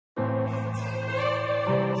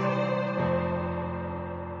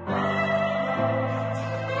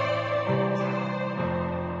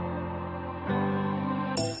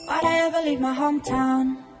ever leave my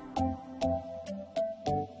hometown?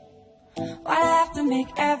 Why'd I have to make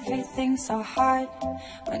everything so hard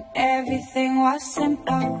when everything was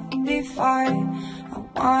simple before? I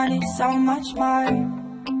wanted so much more.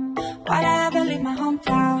 Why'd I ever leave my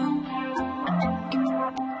hometown?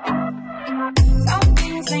 Some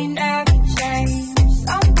things ain't never change.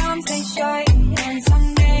 Sometimes they should, and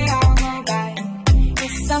someday I'll go back.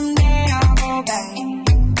 Yes, someday I'll go back.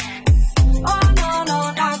 Oh no, no,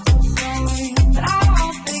 not too soon, but I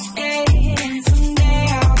won't forget. And someday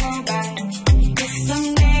I'll go back. Yes,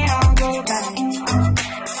 someday I'll go back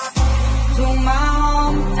to my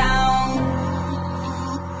hometown,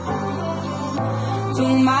 to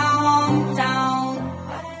my hometown.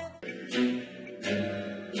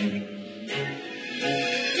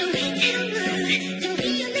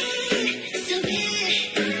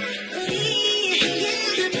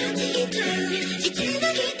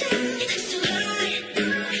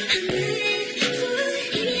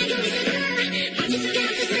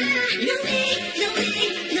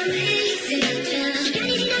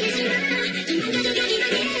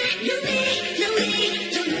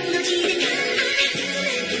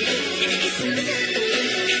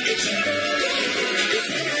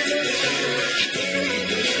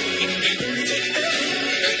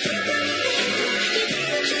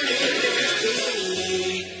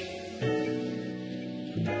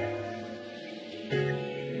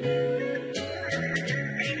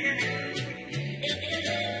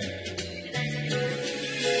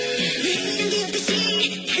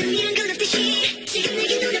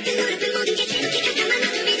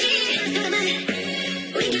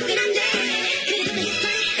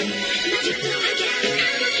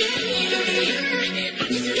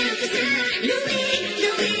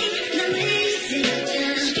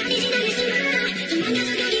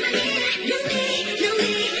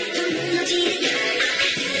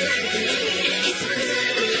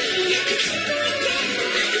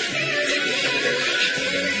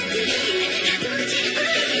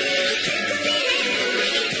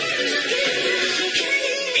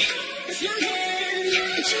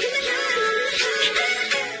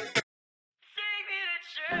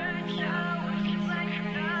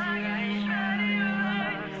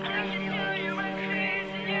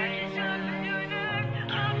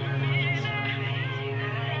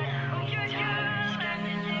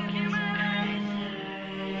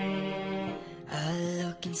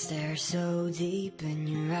 Stare so deep in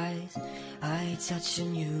your eyes, I touch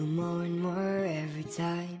on you more and more every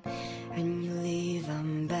time. When you leave,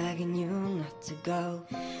 I'm begging you not to go.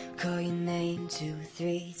 Call your name 2,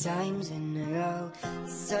 3 times in a row.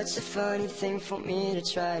 It's such a funny thing for me to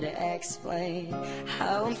try to explain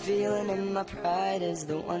how I'm feeling, and my pride is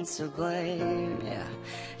the one to blame. Yeah,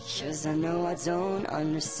 'cause I know I don't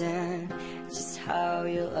understand just how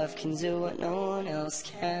your love can do what no one else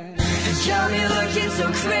can. Got me looking so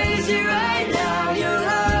crazy right now. Your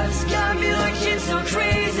love's got me looking so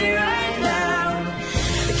crazy right now.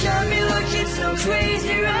 Got me looking so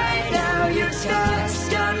crazy right now. Your touch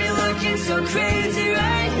got me looking so crazy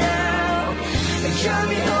right now. Got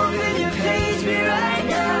me hoping you page me right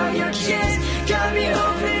now. Your kiss got me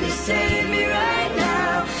hoping to save me right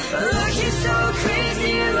now. Looking so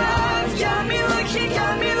crazy in love. Got me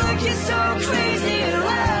looking so crazy in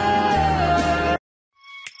love.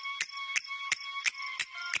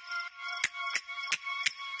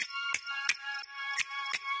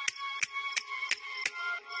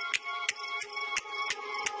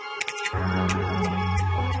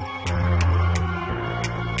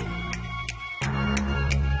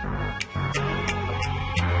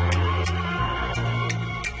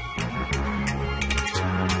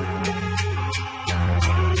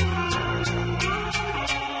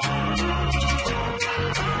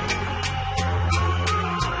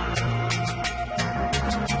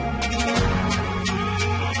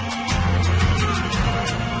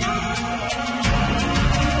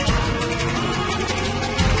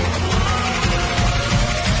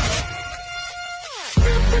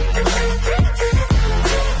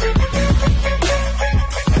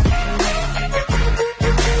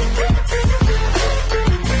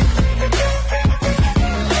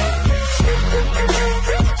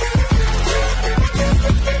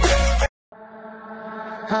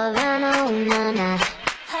 Havana, oh, na, na.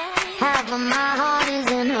 Half of my heart is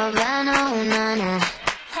in Havana, oh, na, na.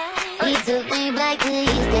 He took me back to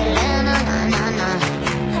East Atlanta, na, na, na.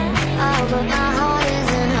 Oh, but my heart is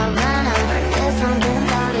in Havana. There's something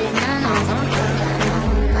about it, na, na, something about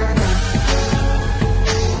it, na, na.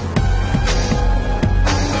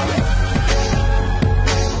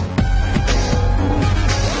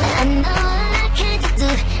 I know I can't do,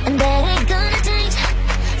 and that ain't gonna change.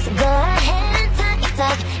 So go ahead.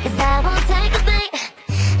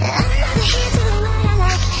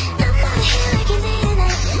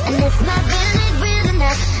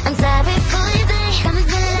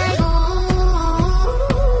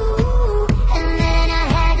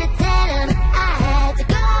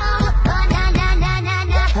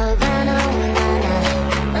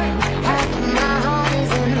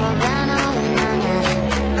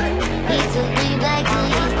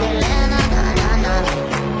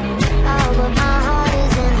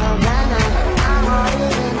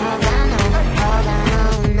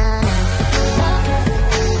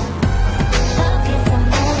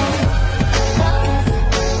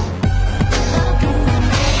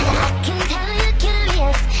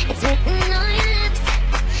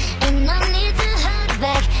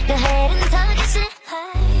 Go ahead and talk your shit.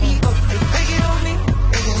 Take it on me,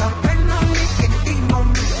 stop betting on me, get the beating on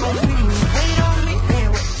me, wait on me,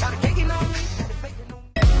 man, wait, try to take it on me.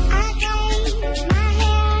 I gave my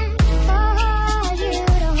hand for you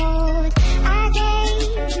to hold. I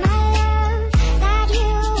gave my love that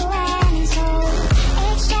you went and sold.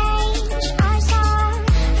 Exchange our song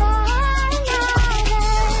for another.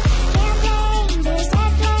 Can't blame this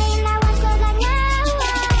dead flame that once glowed like no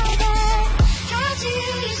other. How do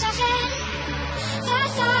you soften the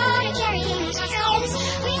thought of carrying these weapons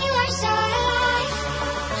when you are so alive?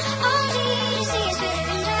 Only to see us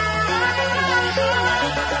wither and die.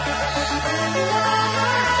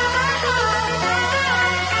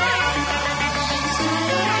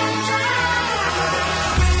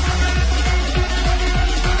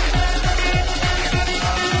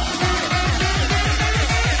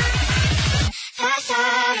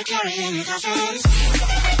 Carrying your coffins. Carrying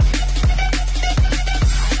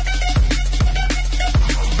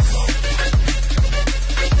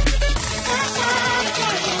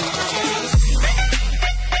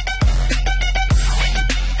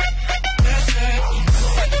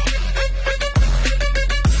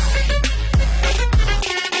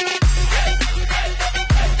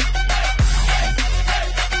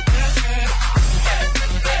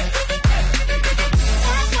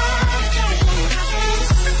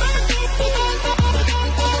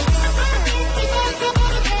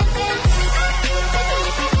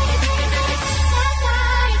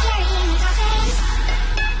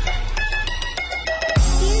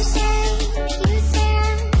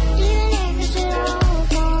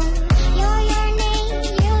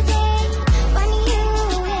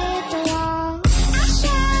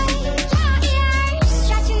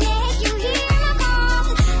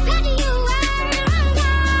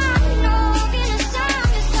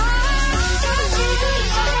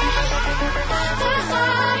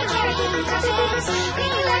coffins.